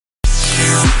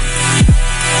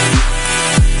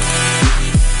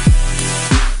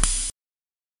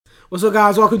What's up,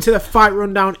 guys? Welcome to the Fight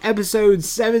Rundown, episode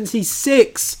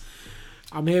 76.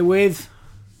 I'm here with...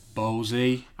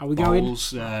 Ballsy. How we going?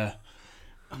 Balls, I'm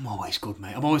always good,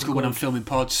 mate. I'm always good when I'm filming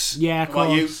pods. Yeah, of How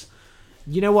about course.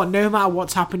 You know what? No matter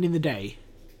what's happened in the day,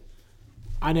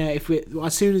 I know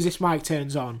as soon as this mic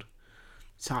turns on,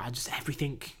 it's like just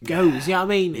everything goes. You know what I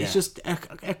mean? It's just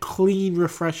a clean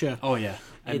refresher. Oh, yeah.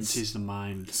 Empties the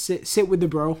mind. Sit with the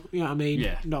bro. You know what I mean?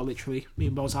 Yeah. Not literally. Me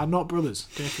and Balls are not brothers.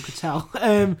 Don't know if you could tell.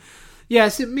 Yeah,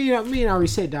 so me and Harry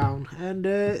sit down, and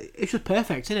it's just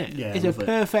perfect, isn't it? Yeah, it's a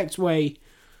perfect way.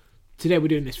 Today we're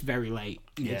doing this very late.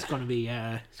 Yeah. It's gonna be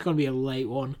a late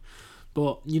one,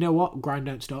 but you know what? Grind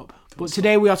don't stop.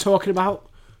 Today we are talking about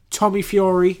Tommy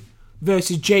Fury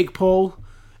versus Jake Paul.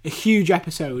 A huge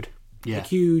episode. Yeah. A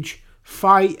huge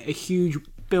fight. A huge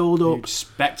build up. Huge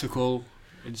spectacle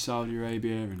in Saudi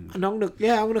Arabia, and I'm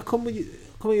gonna come with you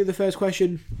with the first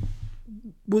question.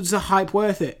 Was the hype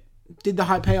worth it? Did the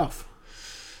hype pay off?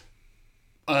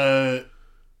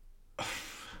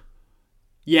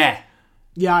 Yeah.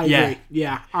 Yeah, I agree.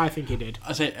 Yeah, I think he did.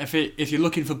 I say if you're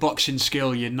looking for boxing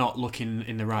skill, you're not looking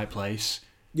in the right place.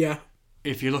 Yeah.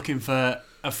 If you're looking for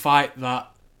a fight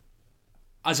that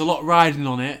has a lot riding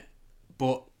on it,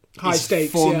 but High it's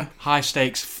stakes, fun, yeah. high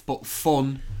stakes, but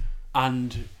fun,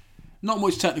 and not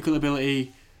much technical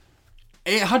ability,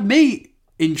 it had me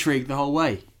intrigued the whole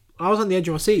way. I was on the edge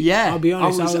of my seat. Yeah, I'll be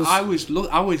honest. I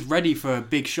was ready for a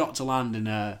big shot to land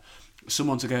and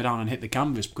someone to go down and hit the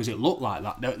canvas because it looked like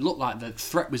that. It looked like the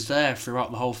threat was there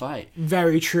throughout the whole fight.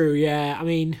 Very true. Yeah, I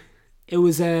mean, it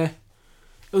was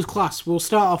class. We'll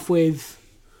start off with.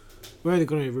 We're only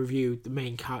going to review the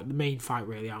main fight,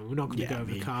 really. Aren't we? We're not going to go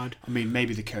over the card. I mean,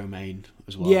 maybe the co-main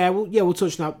as well. Yeah, we'll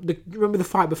touch on that. Remember the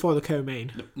fight before the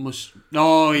co-main?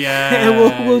 Oh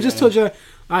yeah. we'll just touch on.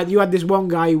 Like, you had this one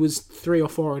guy who was 3 or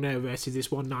 4-0 versus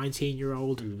this one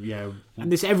 19-year-old. Yeah.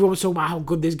 And everyone was talking about how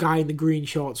good this guy in the green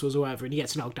shorts was or whatever, and he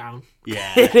gets knocked down.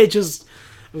 Yeah.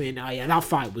 That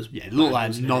fight was... Yeah, it looked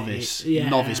like novice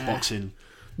boxing.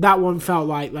 That one felt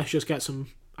like, let's just get some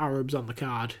Arabs on the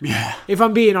card. Yeah. If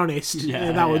I'm being honest,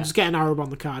 one, just get an Arab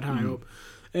on the card high up.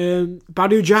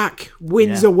 Badu Jack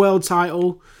wins the world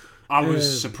title. I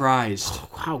was surprised.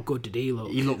 How good did he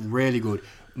look? He looked really good.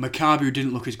 Makabu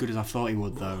didn't look as good as I thought he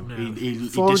would, though. No. He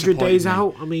 400 days me.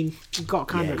 out. I mean, you got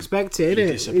to kind of expect it, He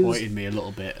innit? disappointed me a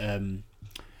little bit.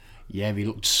 He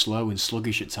looked slow and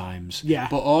sluggish at times. Yeah.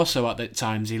 But also at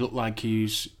times he looked like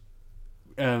he's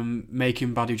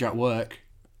making Badu Jack work.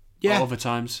 Yeah. At other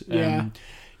times. Yeah.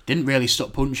 Didn't really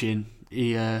stop punching.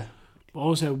 But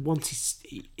also, once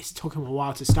it's took him a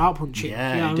while to start punching.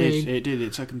 Yeah, it did. It did.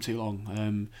 It took him too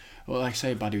long. Well, like I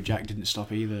say, Badu Jack didn't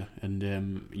stop either, and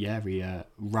he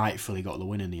rightfully got the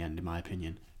win in the end, in my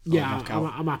opinion. Yeah,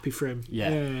 I'm happy for him.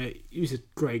 Yeah, he was a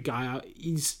great guy.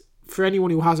 He's, for anyone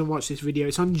who hasn't watched this video,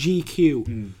 it's on GQ,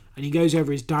 and he goes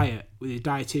over his diet with his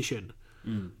dietitian.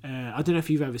 I don't know if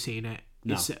you've ever seen it.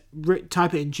 No. It's,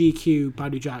 type it in GQ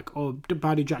Badu Jack or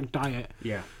Badu Jack diet.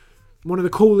 Yeah, one of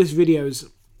the coolest videos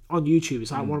on YouTube.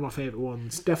 It's like one of my favourite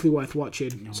ones. Definitely worth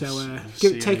watching. So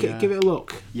give it a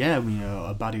look. Yeah,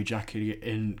 a Badu Jack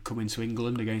coming to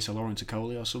England against a Lawrence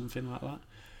Okoli or something like that.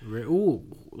 Ooh,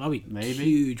 that'd be maybe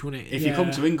huge, wouldn't it? If you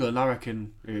come to England, I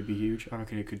reckon it would be huge. I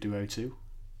reckon it could do O2.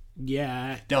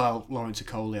 Yeah. No, Lawrence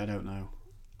Okoli, I don't know.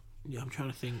 Yeah, I'm trying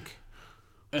to think.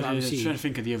 I'm trying to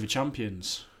think of the other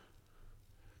champions.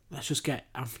 Let's just get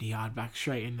Anthony Yard back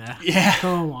straight in there. Yeah.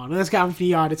 Come on, let's get Anthony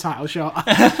Yard a title shot.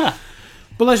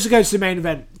 But let's just go to the main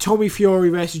event. Tommy Fury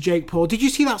versus Jake Paul. Did you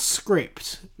see that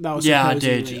script? That was I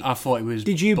did. I thought it was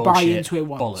Did you bullshit. buy into it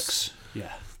once? Bollocks.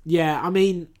 Yeah. Yeah, I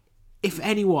mean, if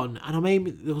anyone, and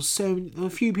there were a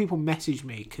few people messaged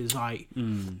me because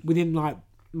within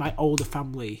my older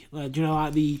family, do you know,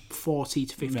 like the 40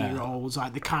 to 50 year olds,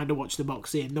 like they kind of watch the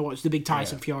boxing, they watch the big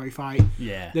Tyson Fury fight.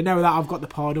 Yeah. They know that I've got the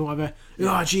pod or whatever.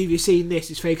 Oh, gee, have you seen this?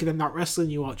 It's faker than that wrestling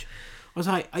you watch. I was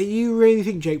like, are you really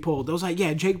think Jake Paul? I was like,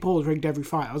 yeah, Jake Paul's rigged every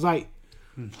fight. I was like,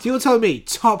 so you're telling me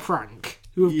Top Rank,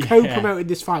 who have co-promoted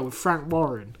this fight with Frank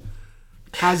Warren,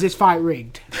 has this fight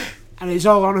rigged? And it's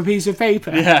all on a piece of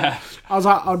paper. Yeah. I was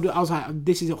like,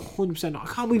 this is 100%. I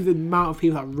can't believe the amount of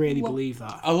people that really believe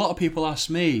that. A lot of people ask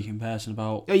me in person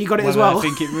about. Oh, you got it as well. I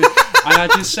think it was, and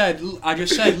I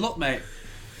just said, look, mate,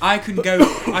 I can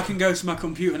go to my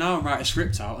computer now and write a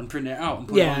script out and print it out and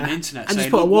put it on the internet. And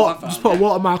saying, just put a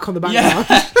watermark on the background.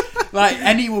 Yeah. Like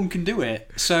anyone can do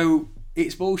it. So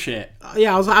it's bullshit.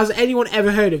 Yeah, I was like, has anyone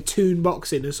ever heard of Toon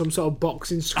Boxing or some sort of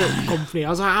boxing script company?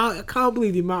 I was like, I can't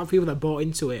believe the amount of people that bought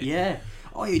into it. Yeah.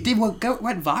 Oh, it did went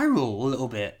viral a little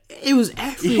bit. It was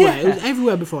everywhere. It was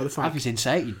everywhere before the fight. That was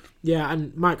insane. Yeah,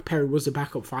 and Mike Perry was the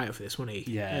backup fighter for this, wasn't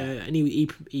he? Yeah. And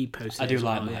he posted. I do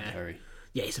like well, Mike Perry.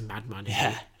 Yeah, he's a madman.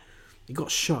 Yeah. He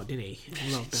got shot, didn't he? In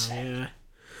lockdown, yeah.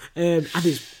 And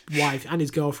his wife and his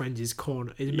girlfriend is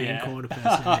main corner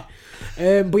person.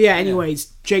 But yeah,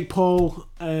 anyways, Jake Paul.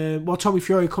 Tommy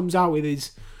Fury comes out with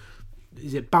his.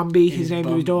 Is it Bambi? His name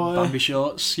of his daughter. Bambi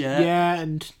shorts. Yeah. Yeah,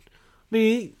 and I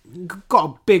mean, he got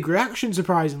a big reaction.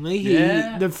 Surprisingly,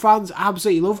 the fans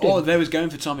absolutely loved him. Oh, they was going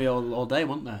for Tommy all day,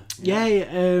 weren't they? Yeah.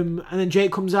 And then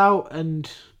Jake comes out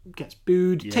and gets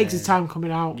booed. Yeah. Takes his time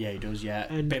coming out. Yeah, he does. Yeah,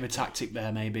 And bit of a tactic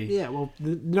there, maybe. yeah, well,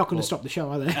 they're not going to stop the show,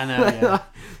 are they? I know. Yeah.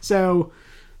 So,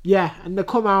 yeah, and they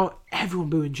come out, everyone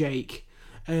booing Jake.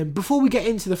 Before we get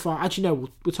into the fight, actually, no,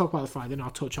 we'll talk about the fight, then I'll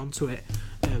touch onto it.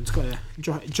 Just got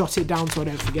to jot it down so I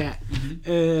don't forget.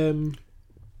 Mm-hmm.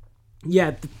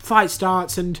 Yeah, the fight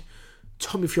starts, and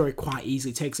Tommy Fury quite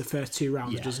easily takes the first 2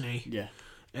 rounds, doesn't he? Yeah.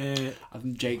 I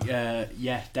think Jake,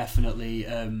 definitely.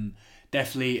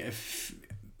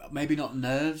 Maybe not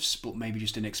nerves, but maybe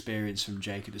just inexperience from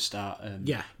Jake at the start.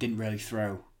 Didn't really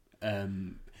throw.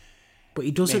 But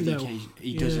he doesn't, though.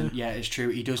 He doesn't. Yeah, it's true.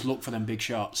 He does look for them big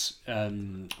shots.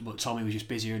 But Tommy was just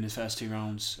busier in his first 2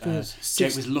 rounds.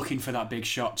 Jake was looking for that big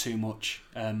shot too much.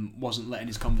 Wasn't letting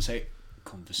his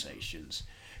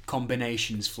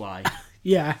combinations fly.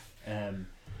 Yeah. And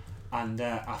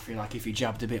I feel like if he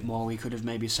jabbed a bit more, he could have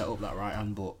maybe set up that right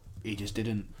hand, but he just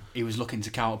didn't. He was looking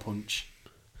to counterpunch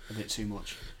a bit too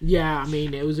much. Yeah, I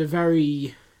mean, it was a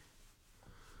very...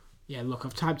 Yeah, look,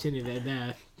 I've typed in it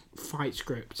there, fight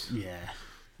script. Yeah.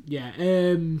 Yeah.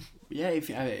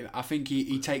 I think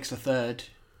he takes the third,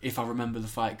 if I remember the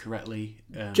fight correctly.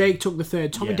 Jake took the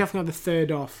third. Tommy definitely had the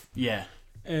third off. Yeah.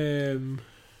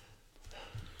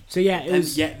 So yeah, it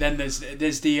was... Then there's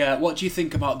the... what do you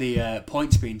think about the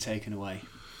points being taken away?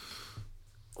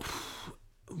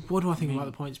 What do I think about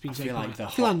the points being taken away? I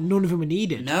feel like none of them were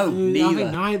needed. No,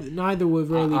 neither. I think neither were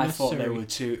really necessary. I thought they were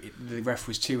too... The ref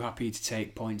was too happy to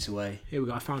take points away. Here we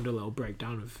go. I found a little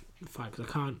breakdown of the fight because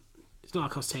I can't... It's not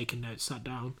like I was taking notes, sat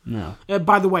down. No.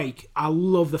 By the way, I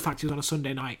love the fact he was on a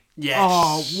Sunday night. Yes.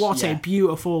 Oh, what a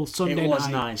beautiful Sunday night. It was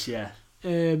nice, yeah.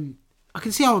 I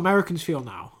can see how Americans feel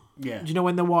now. Yeah. Do you know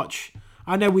when they watch...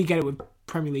 I know we get it with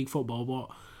Premier League football, but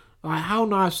like, how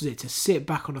nice was it to sit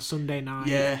back on a Sunday night?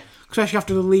 Yeah. Especially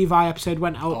after the Levi episode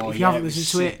went out. If you haven't listened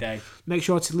to it, day. Make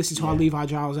sure to listen to our Levi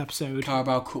Giles episode.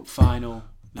 Carabao Cup final.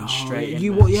 And straight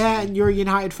in. And you're a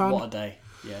United fan. What a day.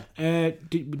 Yeah.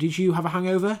 Did you have a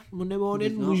hangover Monday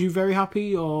morning? Was you very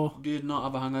happy or? Did not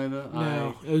have a hangover.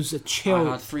 No, it was a chill.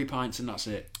 I had 3 pints and that's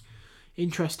it.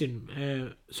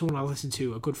 Interesting. Someone I listened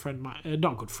to, a good friend, not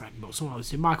a good friend, but someone I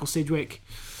listened to, Michael Sidgwick,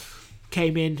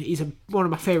 came in. He's one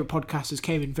of my favourite podcasters.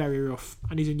 Came in very rough,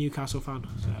 and he's a Newcastle fan.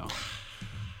 So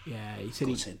yeah, he said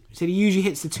he usually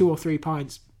hits the 2 or 3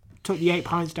 pints. Took the 8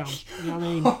 pints down. You know what I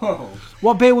mean?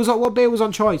 What beer was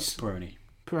on choice? Peroni.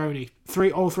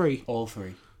 All three.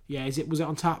 Yeah, was it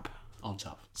on tap? On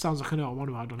tap. Sounds like I know what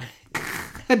I'm on about, doesn't it?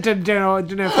 I don't know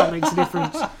if that makes a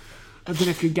difference. I don't know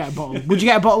if you'd get a bottle. Would you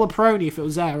get a bottle of Peroni if it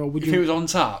was there, or would you? If it was on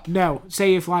tap? No.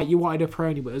 Say if you wanted a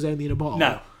Peroni, but it was only in a bottle.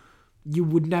 No. You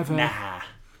would never. Nah.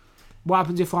 What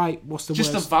happens if what's the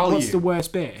just worst? The value. What's the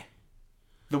worst beer?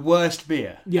 The worst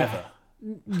beer ever.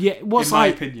 Yeah. What's in my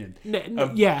opinion?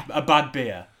 A bad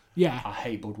beer. Yeah. I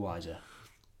hate Budweiser.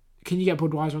 Can you get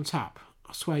Budweiser on tap?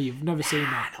 I swear you've never seen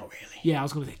that. Not really. Yeah, I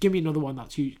was gonna say, give me another one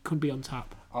that could be on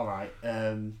tap. All right.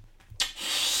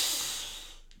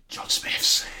 John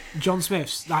Smith's. John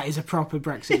Smith's. That is a proper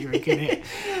Brexit drink, isn't it?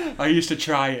 I used to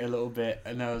try it a little bit,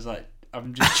 and I was like,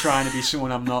 I'm just trying to be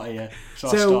someone I'm not here. So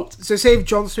I stopped. So say if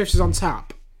John Smith's is on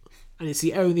tap, and it's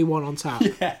the only one on tap.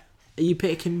 Yeah. Are you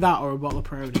picking that or a bottle of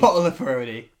Peroni? Bottle of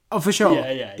Peroni. Oh, for sure.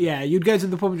 Yeah. You'd go to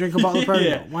the pub and drink a bottle of Peroni.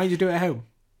 Yeah. Why did you do it at home?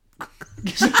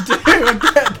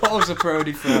 Get bottles of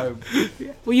Peroni for home.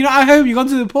 Well, you're not at home. You've gone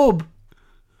to the pub.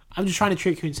 I'm just trying to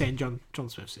trick you and saying John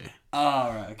Smith's here. Oh,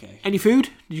 right, okay. Any food?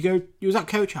 Did you go? You was at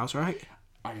Coach House, right?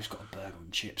 I just got a burger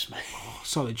and chips, mate. Oh,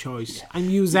 solid choice. Yeah.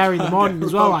 And you was there in the morning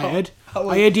as well, I heard.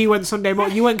 I heard you went Sunday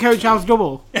morning. You went Coach House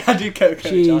double. Yeah, I did Coach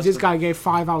House. Jeez, this guy gave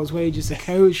 5 hours wages to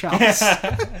Coach House.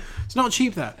 It's not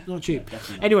cheap, though. Not cheap. Yeah,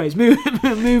 anyways,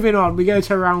 moving on. We go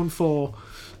to round 4.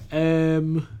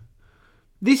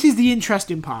 This is the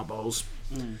interesting part, Balls.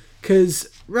 Because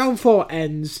round 4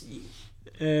 ends.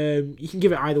 You can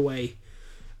give it either way.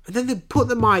 And then they put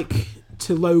the mic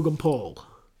to Logan Paul.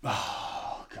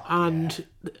 Oh, God. And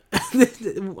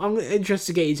I'm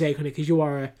interested to get your take on it because you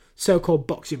are a so-called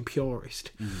boxing purist.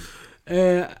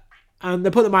 And they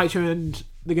put the mic to him and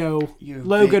they go, You're a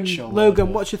Logan, bitch all Logan,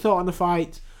 over. what's your thought on the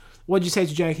fight? What'd you say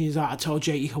to Jake? And he's like, I told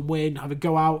Jake you can win. Have a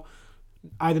go out.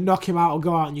 Either knock him out or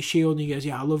go out on your shield. And he goes,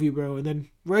 yeah, I love you, bro. And then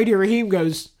Radio Raheem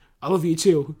goes, I love you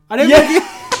too. I don't think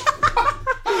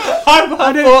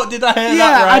I thought, did I hear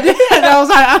that right? I did. And I was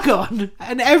like, hang on.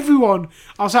 And everyone,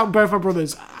 I was out with both my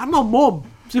brothers and my mum,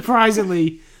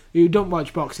 surprisingly, who don't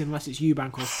watch boxing unless it's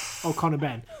Eubank or Conor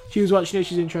Ben. She was watching it,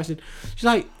 she's interested. She's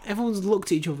like, everyone's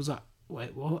looked at each other, was like,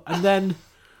 wait, what? And then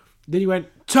he went,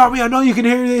 Tommy, I know you can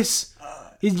hear this.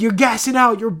 You're gassing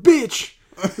out, you're a bitch.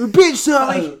 You're a bitch,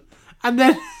 Tommy. And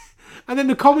then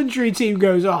the commentary team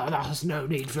goes, oh, there's no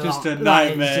need for Just that. a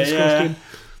nightmare, yeah.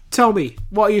 Tell me,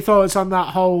 what are your thoughts on that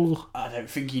whole... I don't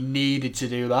think he needed to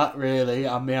do that, really.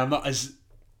 I mean, I'm not as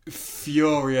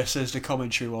furious as the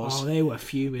commentary was. Oh, they were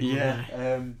fuming.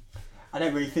 Yeah. I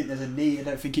don't really think there's a need. I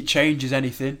don't think it changes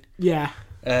anything. Yeah.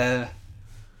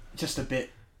 Just a bit...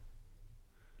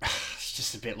 It's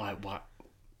just a bit like, what?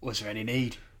 Was there any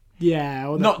need? Yeah.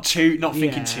 Well, not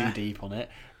thinking too deep on it,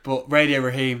 but Radio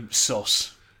Raheem,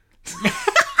 sus.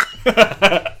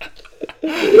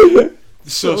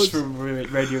 Sus from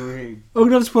Radio Raheem. I'm going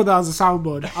to have to put that as a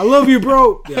soundboard. I love you,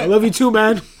 bro. Yeah, I love you too,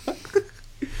 man.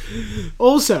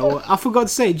 Also, I forgot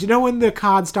to say, do you know when the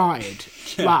card started?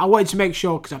 Yeah. Like, I wanted to make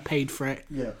sure because I paid for it.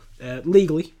 Yeah.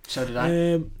 Legally. So did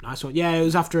I. Nice one. Yeah, it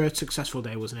was after a successful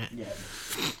day, wasn't it?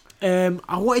 Yeah.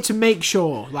 I wanted to make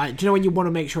sure, like, do you know when you want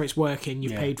to make sure it's working,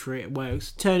 you've paid for it, it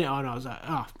works, turn it on, I was like,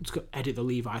 let's go edit the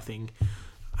Levi thing.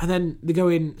 And then they go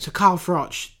in, so Carl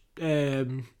Froch,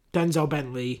 Denzel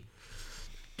Bentley,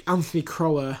 Anthony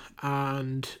Croller,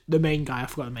 and the main guy, I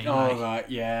forgot the main guy. Oh, right,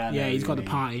 yeah. Yeah, he's got the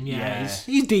part in, yeah.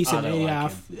 He's decent,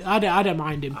 I don't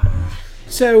mind him.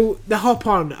 So they hop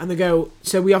on and they go,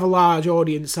 so we have a large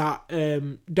audience that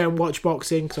don't watch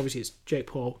boxing, because obviously it's Jake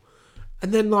Paul.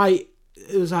 And then, like,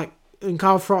 it was like, and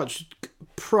Carl Froch,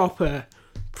 proper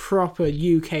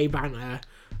UK banter,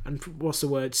 and what's the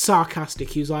word,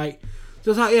 sarcastic. He was like,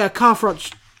 yeah, Carl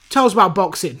Froch, tell us about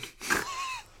boxing.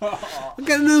 And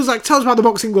it was like, tell us about the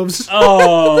boxing gloves.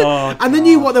 Oh, and they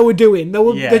knew what they were doing.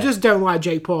 They just don't like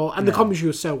Jake Paul, and the commentary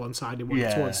was so one-sided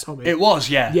towards Tommy. It was,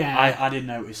 yeah. Yeah. I did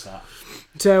notice that.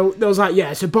 So there was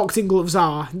like, so boxing gloves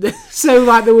are. So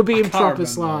like they were being proper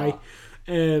sly.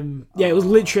 It was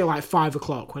literally like 5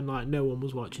 o'clock when like no one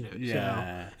was watching it.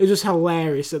 Yeah. So it was just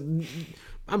hilarious. And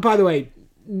by the way,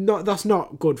 that's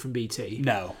not good from BT.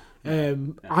 No.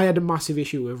 I had a massive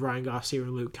issue with Ryan Garcia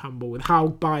and Luke Campbell with how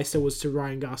biased I was to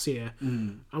Ryan Garcia.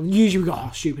 And usually we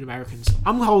got stupid Americans.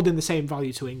 I'm holding the same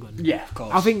value to England. Yeah, of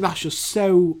course. I think that's just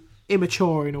so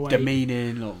immature in a way.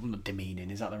 Demeaning, or not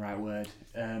demeaning, is that the right word?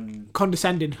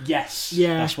 Condescending. Yes.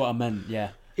 Yeah. That's what I meant,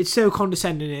 yeah. It's so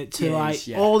condescending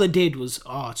Yeah. all they did was,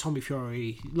 Tommy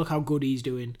Fury, look how good he's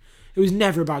doing. It was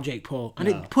never about Jake Paul. And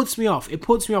it puts me off. It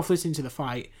puts me off listening to the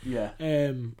fight. Yeah.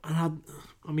 And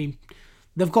I mean,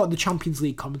 they've got the Champions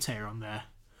League commentator on there.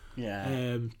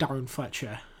 Yeah. Darren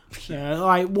Fletcher.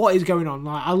 Like, what is going on?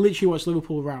 Like, I literally watched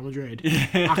Liverpool Real Madrid.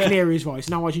 I can hear his voice.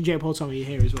 Now watching Jake Paul Tommy, you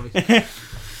hear his voice.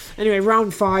 Anyway,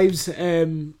 round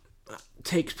 5's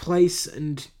takes place,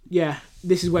 and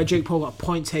this is where Jake Paul got a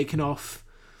point taken off.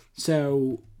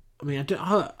 So, I mean, I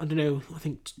don't know. I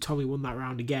think Tommy won that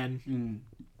round again.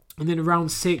 And then in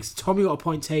round 6, Tommy got a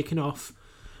point taken off.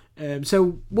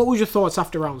 So, what was your thoughts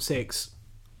after round 6?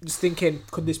 Just thinking,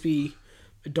 could this be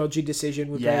a dodgy decision?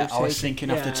 With I was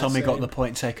thinking after Tommy got the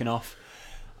point taken off.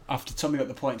 After Tommy got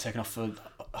the point taken off for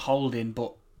holding,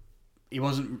 but he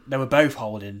wasn't. They were both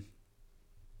holding.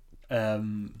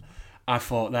 I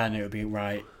thought then it would be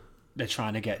right. They're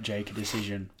trying to get Jake a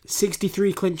decision.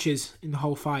 63 clinches in the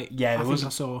whole fight. Yeah, I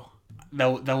saw. There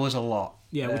was a lot.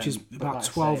 Yeah, which is about like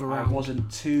 12 around. I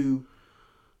wasn't too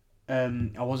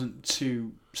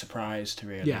surprised,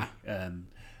 really. Yeah.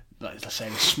 Let's say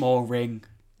the small ring,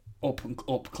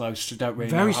 up close. So don't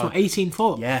really very know small, 18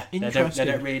 foot. Yeah, they interesting.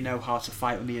 don't really know how to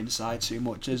fight on the inside too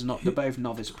much. They're both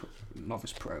novice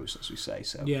pros, as we say.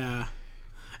 So yeah.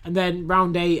 And then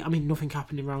round 8, I mean, nothing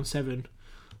happened in round 7,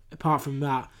 apart from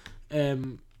that.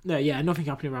 Nothing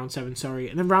happened in round 7. Sorry.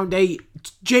 And then round 8,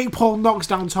 Jake Paul knocks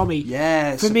down Tommy.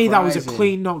 Yeah, for me that was a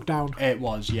clean knockdown. It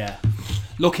was, yeah.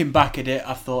 Looking back at it,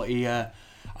 I thought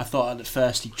at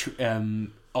first he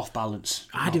off balance.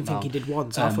 I didn't think he did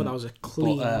once. I thought that was a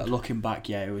clean. But looking back,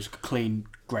 it was a clean,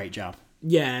 great jab.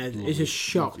 Yeah, it's a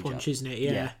shock punch, isn't it?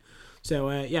 Yeah. So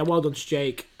well done to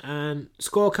Jake. And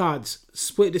scorecards,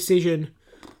 split decision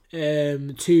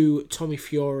to Tommy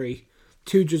Fury.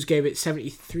 2 judges gave it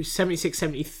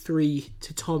 76-73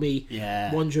 to Tommy.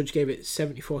 Yeah. 1 judge gave it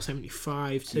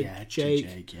 74-75 to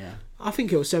Jake. Yeah. I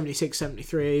think it was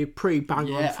 76-73. Pretty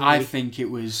bang on fight. I think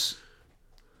it was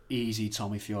easy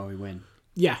Tommy Fury win.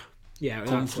 Yeah, without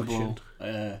Comfortable.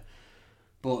 question.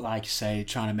 But like I say,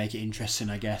 trying to make it interesting,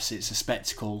 I guess. It's a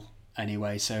spectacle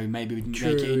anyway, so maybe we can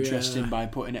True, make it interesting yeah. by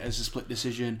putting it as a split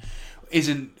decision.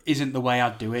 Isn't the way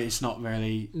I'd do it. It's not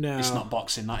really... No. It's not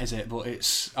boxing, that is it? But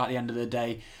it's, at the end of the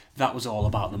day, that was all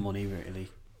about the money, really.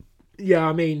 Yeah,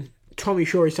 I mean, Tommy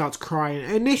Fury starts crying.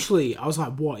 Initially, I was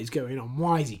like, what is going on?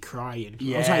 Why is he crying?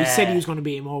 I was like, he said he was going to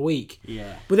beat him all week.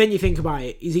 Yeah. But then you think about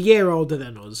it, he's a year older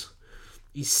than us.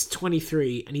 He's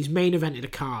 23, and he's main evented a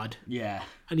card. Yeah.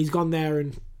 And he's gone there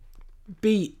and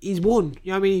he's won.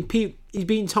 You know what I mean? He's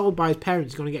being told by his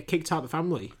parents he's going to get kicked out of the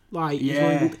family. Like, he's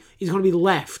going to be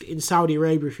left in Saudi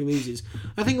Arabia if he loses.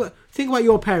 I think about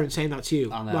your parents saying that to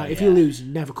you. I know, like, if you lose,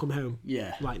 never come home.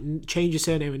 Yeah. Like, change your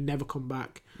surname and never come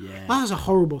back. Yeah. That's a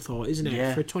horrible thought, isn't it?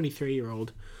 Yeah. For a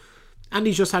 23-year-old. And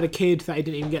he's just had a kid that he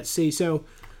didn't even get to see. So,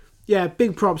 yeah,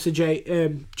 big props to Jake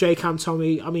and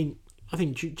Tommy. I mean, I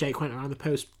think Jake went around the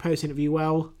post interview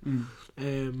well.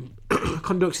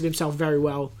 Conducted himself very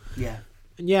well. Yeah.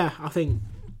 And yeah, I think,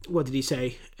 what did he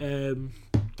say?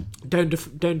 Don't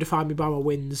define me by my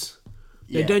wins.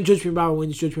 Yeah. No, don't judge me by my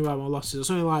wins, judge me by my losses, or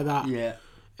something like that. Yeah.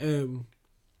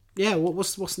 Yeah,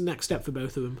 what's the next step for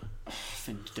both of them? I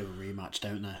think do a rematch,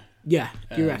 don't they? Yeah,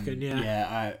 do you reckon? Yeah.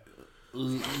 Yeah,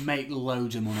 make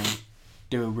loads of money,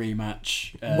 do a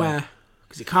rematch. Where?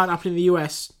 Because it can't happen in the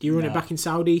US. Do you run it back in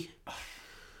Saudi?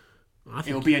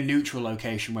 It'll be a neutral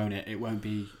location, won't it? It won't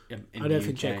be in the UK. I don't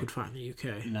think Jake would fight in the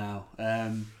UK. No.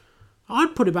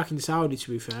 I'd put it back in Saudi,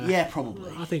 to be fair. Yeah,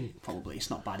 probably. I think... Probably. It's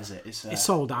not bad, is it? It's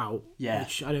sold out. Yeah.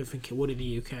 Which I don't think it would in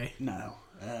the UK. No.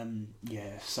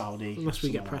 Yeah, Saudi. Unless we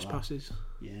get something press like that. passes.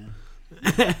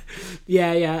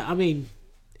 Yeah. Yeah. I mean,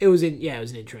 it was an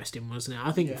interesting, wasn't it?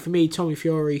 I think for me, Tommy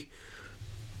Fury...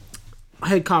 I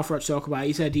heard Carl Froch talk about it.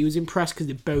 He said he was impressed because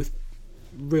they're both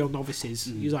real novices.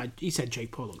 He said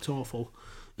Jake Paul looked awful.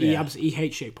 He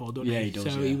hates Jake Paul, doesn't he? Yeah, he does.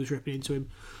 So he was ripping into him.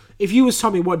 If you was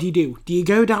Tommy, what do you do? Do you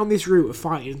go down this route of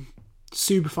fighting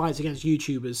super fights against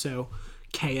YouTubers, so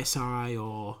KSI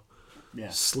or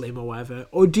Slim or whatever,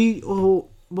 or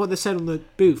what they said on the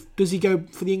booth? Does he go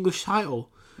for the English title?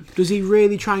 Does he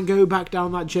really try and go back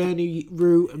down that journey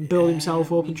route and build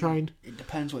himself up and try and... It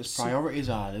depends what his priorities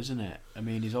are, doesn't it? I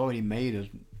mean, he's already made a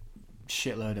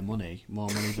shitload of money, more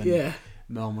money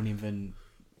than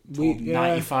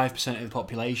 95% of the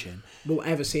population will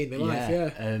ever see in their life.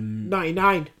 Yeah,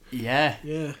 99. Yeah.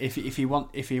 If he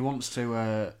wants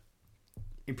to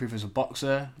improve as a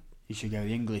boxer, he should go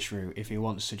the English route. If he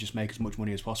wants to just make as much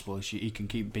money as possible, he can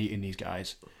keep beating these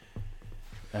guys.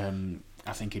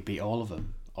 I think he'd beat all of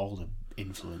them, all the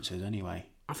influencers anyway.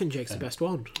 I think Jake's the best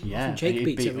one. Yeah, I think Jake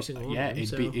beats every single one. Yeah,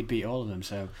 he'd beat all of them.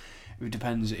 So it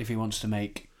depends if he wants to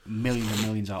make millions and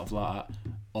millions out of that,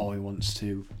 or he wants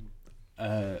to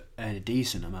earn a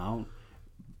decent amount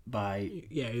by...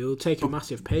 Yeah, he'll take a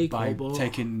massive pay cut, but...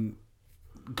 taking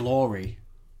glory.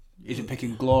 Is it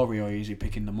picking glory or is he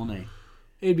picking the money?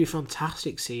 It'd be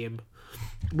fantastic to see him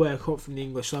work up from the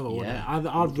English level, wouldn't it?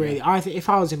 I'd really... Yeah. I think if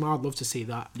I was him, I'd love to see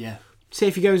that. Yeah. Say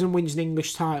if he goes and wins an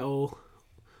English title...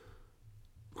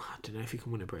 I don't know if he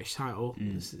can win a British title.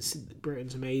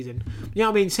 Britain's amazing. You know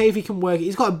what I mean? Say if he can work...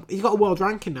 He's got a world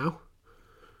ranking now.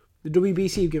 The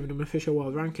WBC have given him an official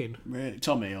world ranking. Really?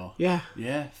 Tommy or? Yeah.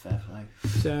 Yeah, fair play.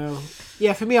 So,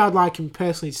 yeah, for me, I'd like him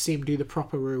personally to see him do the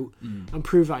proper route and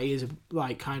prove that he is,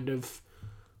 kind of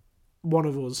one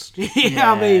of us. You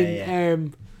know what I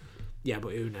mean? Yeah,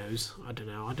 but who knows? I don't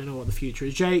know. I don't know what the future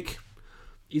is. Jake,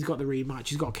 he's got the rematch.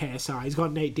 He's got KSI. He's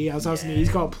got Nate Diaz, hasn't he? He's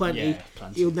got plenty. Yeah,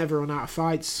 plenty. He'll never run out of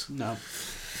fights. No.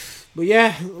 But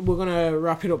yeah, we're going to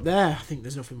wrap it up there. I think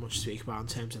there's nothing much to speak about in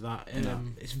terms of that.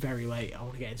 It's very late. I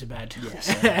want to get into bed.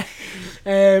 Yes.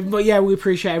 But yeah, we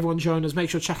appreciate everyone joining us. Make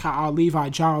sure to check out our Levi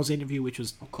Giles interview, which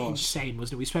was insane,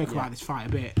 wasn't it? We spoke about this fight a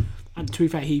bit. And to be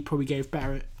fair, he probably gave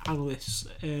better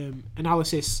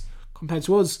analysis compared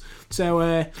to us. So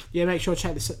yeah, make sure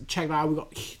to check that out. We've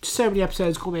got so many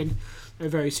episodes coming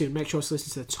very soon. Make sure to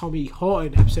listen to the Tommy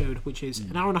Horton episode, which is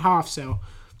an hour and a half, so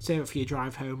save it for your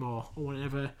drive home or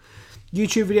whenever.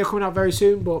 YouTube video coming out very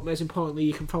soon, but most importantly,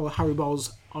 you can follow Harry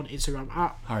Balls on Instagram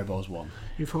at HarryBalls1.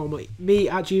 You can follow me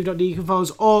at G.D. You can follow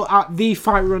us all at The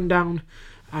Fight Rundown.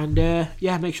 And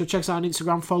yeah, make sure to check us out on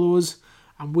Instagram, follow us,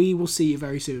 and we will see you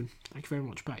very soon. Thank you very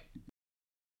much. Bye.